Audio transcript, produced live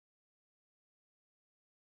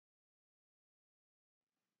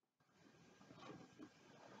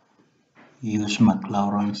Use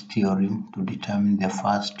Maclaurin's theorem to determine the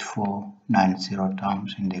first four non-zero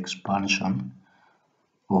terms in the expansion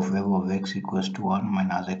of f of x equals to 1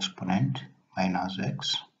 minus exponent minus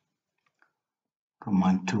x.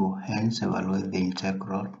 Roman 2. Hence, evaluate the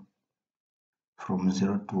integral from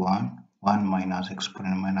 0 to 1 minus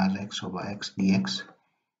exponent minus x over x dx,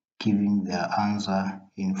 giving the answer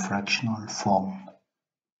in fractional form.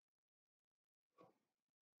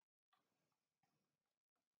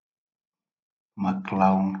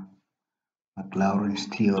 Maclaurin's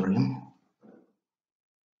theorem.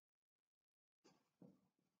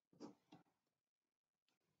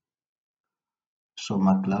 So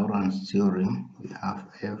Maclaurin's theorem, we have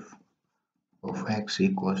f of x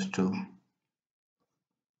equals to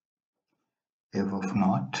f of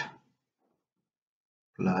naught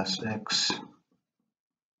plus x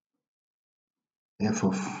f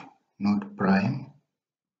of naught prime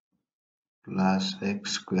plus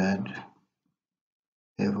x squared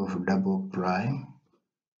f of double prime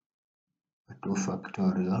 2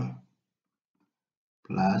 factorial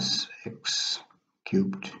plus x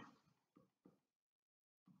cubed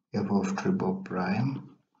f of triple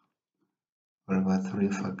prime over 3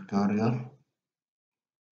 factorial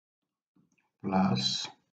plus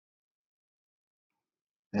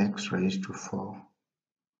x raised to 4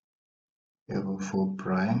 f of 4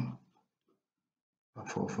 prime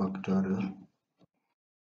 4 factorial.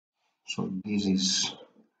 So this is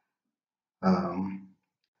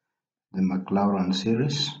the Maclaurin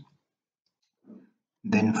series.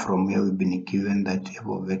 Then from here we've been given that f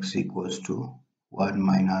of x equals to 1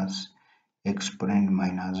 minus exponent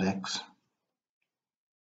minus x.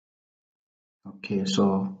 Okay,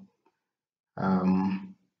 so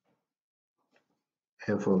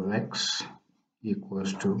f of x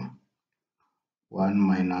equals to 1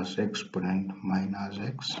 minus exponent minus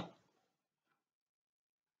x.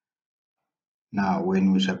 Now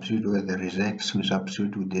when we substitute where there is x, we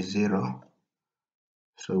substitute with the 0.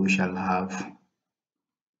 So we shall have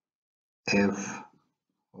f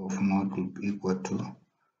of naught will be equal to,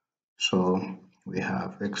 so we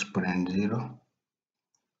have exponent 0.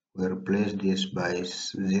 We replace this by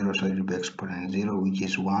 0, so it will be exponent 0, which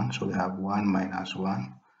is 1. So we have 1 minus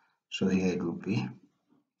 1. So here it will be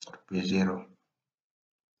 0.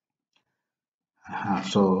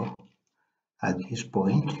 So at this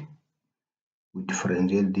point, we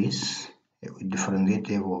differentiate this. We differentiate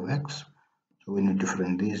f of x. So when you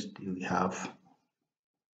differentiate this, we have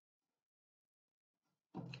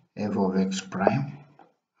f of x prime.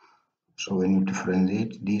 So when you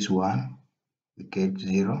differentiate this one, we get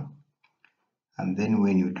 0. And then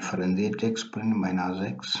when you differentiate exponent minus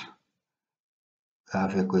x, you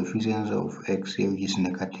have a coefficient of x here which is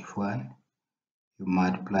 -1. You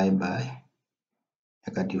multiply by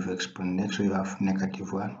negative exponent x, so you have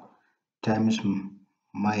 -1 times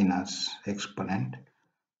minus exponent.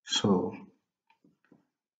 So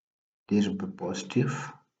this will be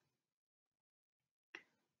positive.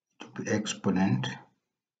 It will be exponent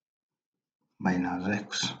minus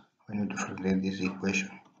x when you differentiate this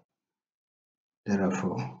equation.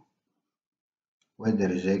 Therefore, where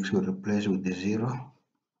there is x, we replace with the 0.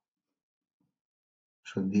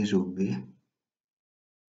 So this will be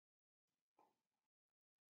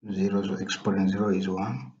 0, so exponent 0 is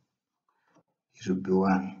 1. This will be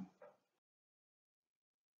 1.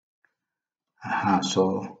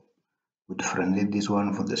 So we differentiate this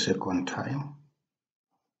one for the second time.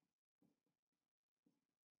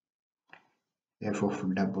 F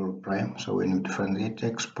of double prime. So when you differentiate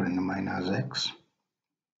exponent minus x,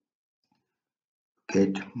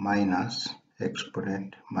 get minus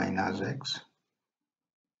exponent minus x.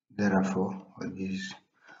 Therefore, this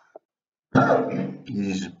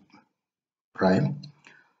is prime.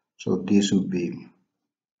 So this will be,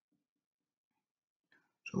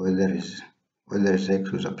 so where there is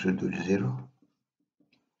x, we substitute with 0.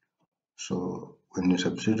 So when you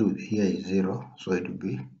substitute here is 0, so it will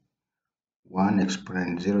be 1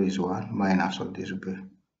 exponent 0 is 1 minus, so this will be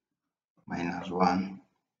minus 1.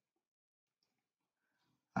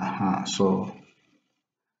 So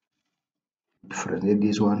differentiate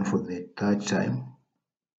this one for the third time.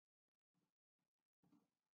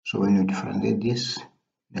 So when you differentiate this,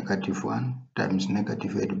 -1 times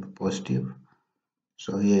negative, it will be positive.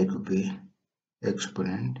 So here it will be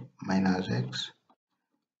exponent minus x.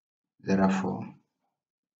 Therefore,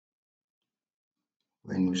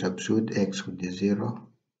 when you substitute x with the 0,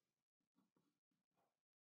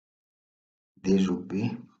 this will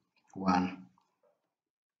be 1.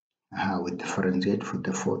 We differentiate for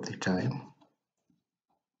the fourth time.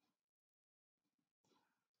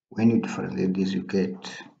 When you differentiate this, you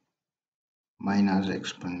get minus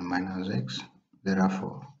exponent minus x.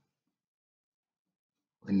 Therefore,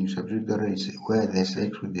 when you substitute the rates where there's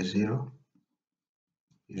x with the 0,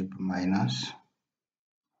 it will be minus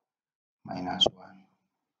 1.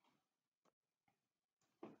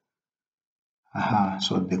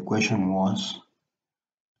 So the question was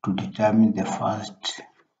to determine the first.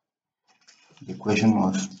 The question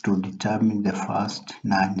was to determine the first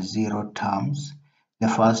non-zero terms, the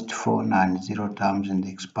first 4 non-zero terms in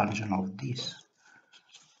the expansion of this.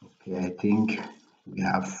 Okay, I think we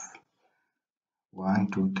have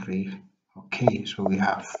 1, 2, 3. Okay, so we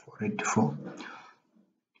have already 4.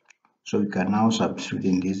 So we can now substitute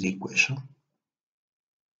in this equation.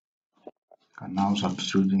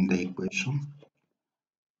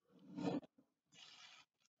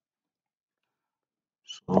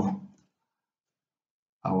 So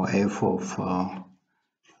our f of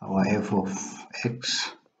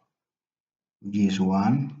x, which is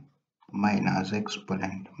 1 minus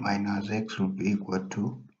exponent minus x, will be equal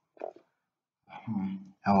to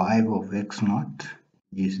our f of x naught,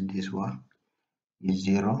 is this one, is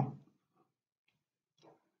 0,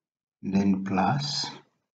 then plus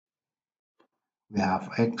we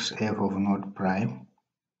have x f of naught prime.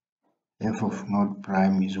 F of naught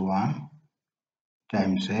prime is 1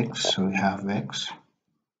 times x, so we have x,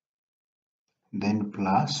 then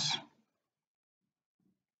plus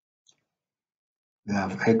we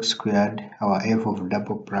have x squared. Our f of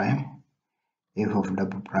double prime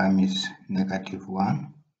is negative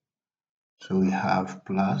 1, so we have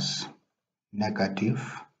plus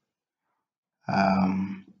negative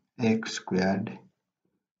x squared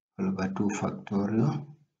all over 2 factorial,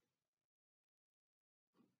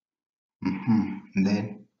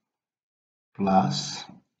 then plus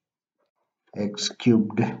x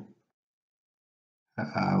cubed.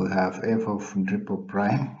 We have f of triple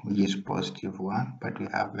prime, which is positive 1, but we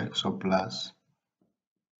have x, or plus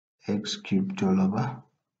x cubed all over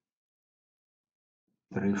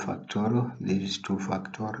 3 factorial. This is 2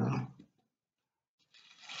 factorial.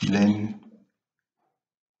 Then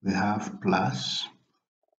we have plus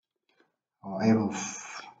our f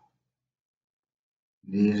of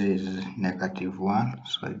this is negative 1,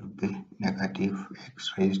 so it will be negative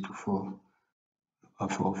x raised to 4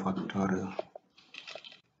 over 4 factorial.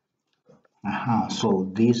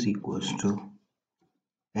 So this equals to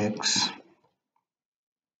x,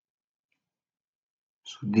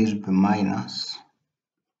 so this will be minus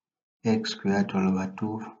x squared all over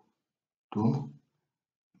 2,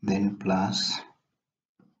 then plus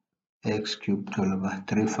x cubed all over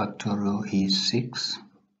 3 factorial is 6,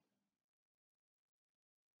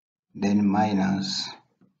 then minus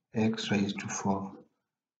x raised to 4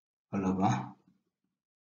 all over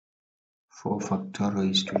 4 factorial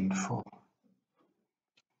is 24.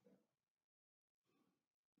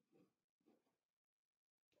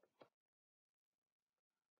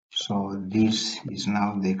 So this is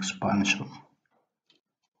now the expansion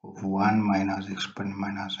of 1 minus exponent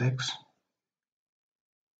minus x.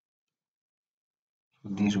 So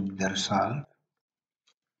this will be the result.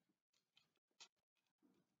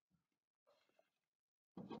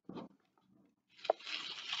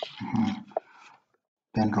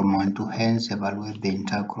 Then Roman 2, hence evaluate the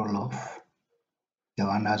integral of, the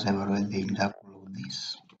one has evaluate the integral of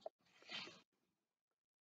this.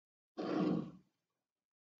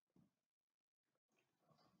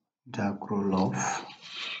 Integral of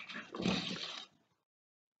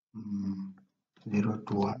 0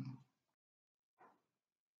 to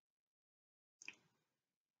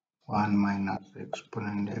 1 minus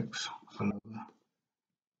exponent x all over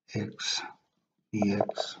x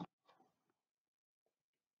dx.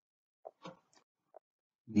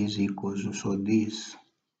 This equals to, so this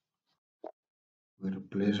we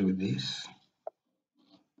replace with this,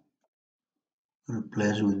 with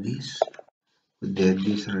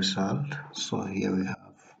this result. So here we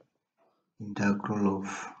have integral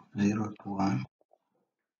of 0 to 1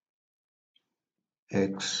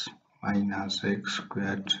 x minus x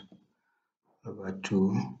squared over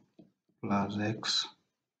 2 plus x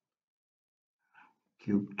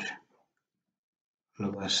cubed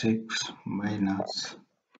over 6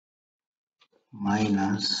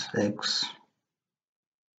 minus x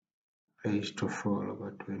raised to 4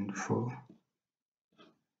 over 24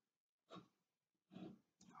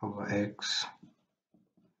 over x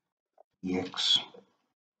dx.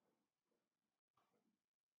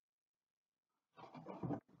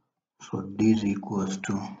 So this equals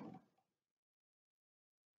to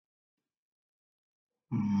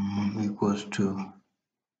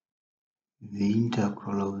the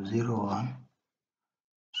integral of 0 1.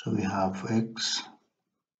 So we have x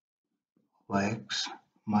over x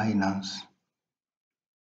minus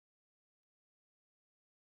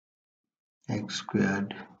x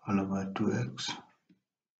squared all over 2x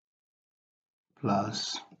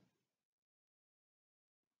plus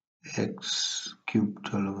x cubed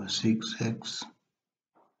all over 6x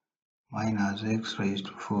minus x raised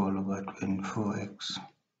to 4 all over 24x,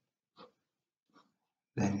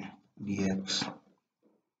 then dx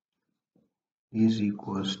is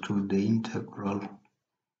equals to the integral.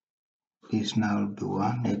 This now will be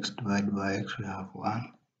 1, x divided by x we have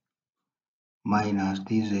 1, minus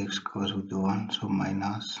this x goes with the 1, so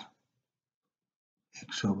minus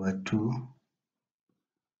x over 2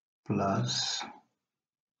 plus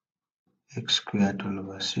x squared all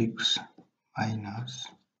over 6 minus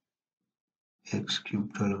x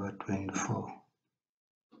cubed all over 24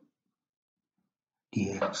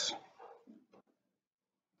 dx.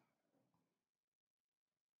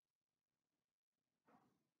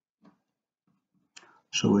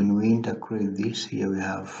 So when we integrate this, here we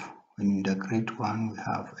have, when you integrate 1 we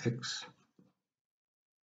have x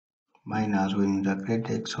minus, when you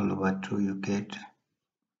integrate x all over 2 you get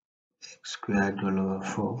x squared all over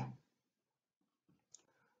 4.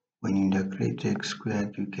 When you integrate x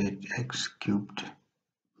squared you get x cubed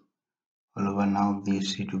all over, now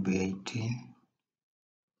this it will be 18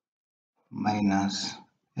 minus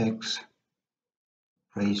x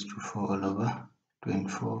raised to 4 all over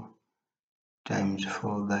 24 times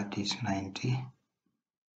 4, that is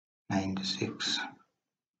 96.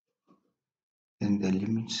 Then the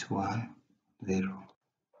limits 1, 0.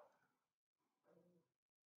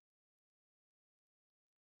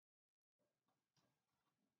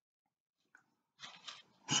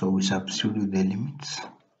 So we substitute the limits.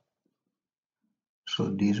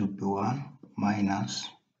 So this would be 1 minus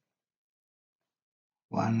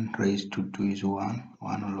 1 raised to 2 is 1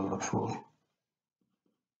 all over 4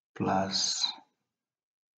 plus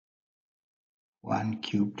 1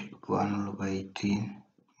 cubed 1 all over 18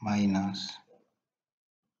 minus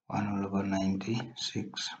 1 all over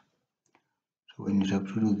 96. So when you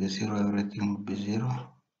substitute the 0, everything will be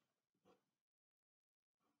 0.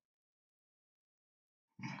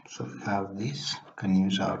 So we have this, we can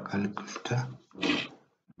use our calculator.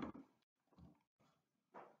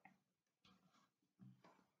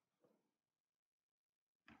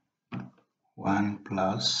 1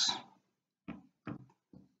 plus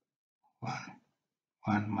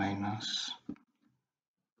 1 minus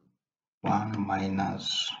 1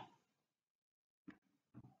 minus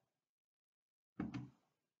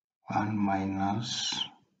 1 minus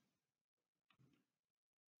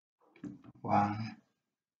 1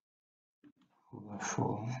 over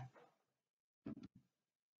 4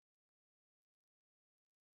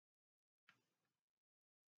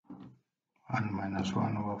 1 minus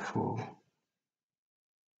 1 over 4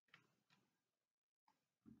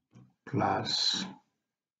 plus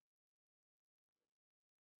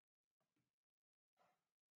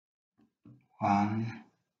 1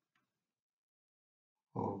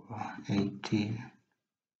 over 18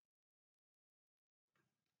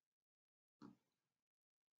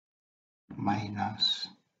 minus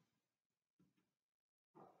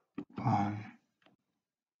 1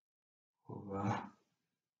 over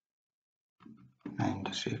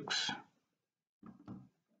 96.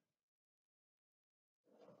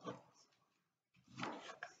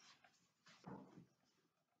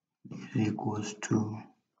 Is equals to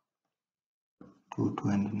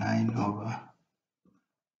 229 over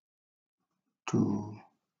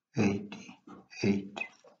 288.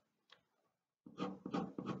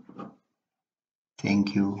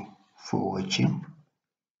 Thank you for watching.